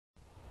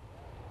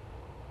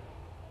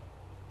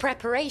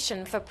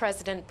Preparation for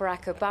President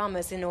Barack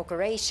Obama's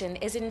inauguration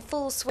is in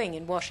full swing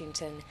in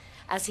Washington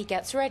as he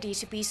gets ready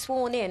to be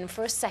sworn in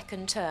for a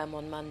second term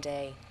on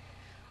Monday.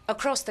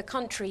 Across the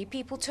country,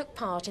 people took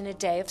part in a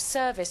day of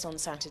service on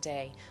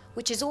Saturday,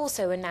 which is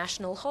also a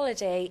national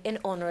holiday in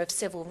honor of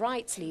civil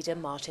rights leader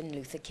Martin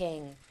Luther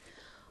King.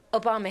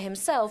 Obama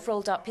himself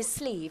rolled up his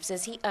sleeves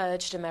as he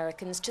urged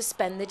Americans to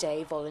spend the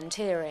day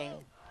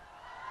volunteering.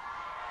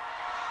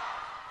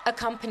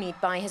 Accompanied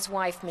by his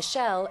wife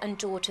Michelle and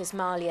daughters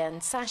Malia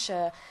and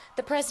Sasha,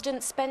 the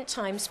president spent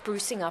time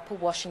sprucing up a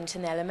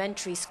Washington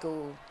elementary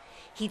school.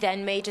 He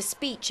then made a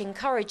speech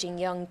encouraging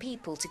young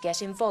people to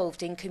get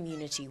involved in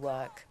community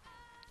work.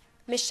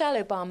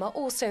 Michelle Obama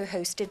also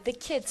hosted the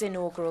Kids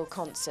Inaugural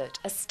Concert,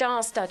 a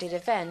star-studded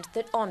event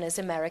that honors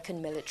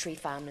American military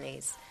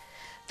families.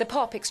 The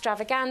pop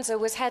extravaganza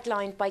was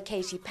headlined by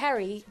Katy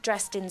Perry,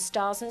 dressed in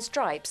stars and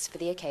stripes for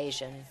the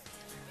occasion.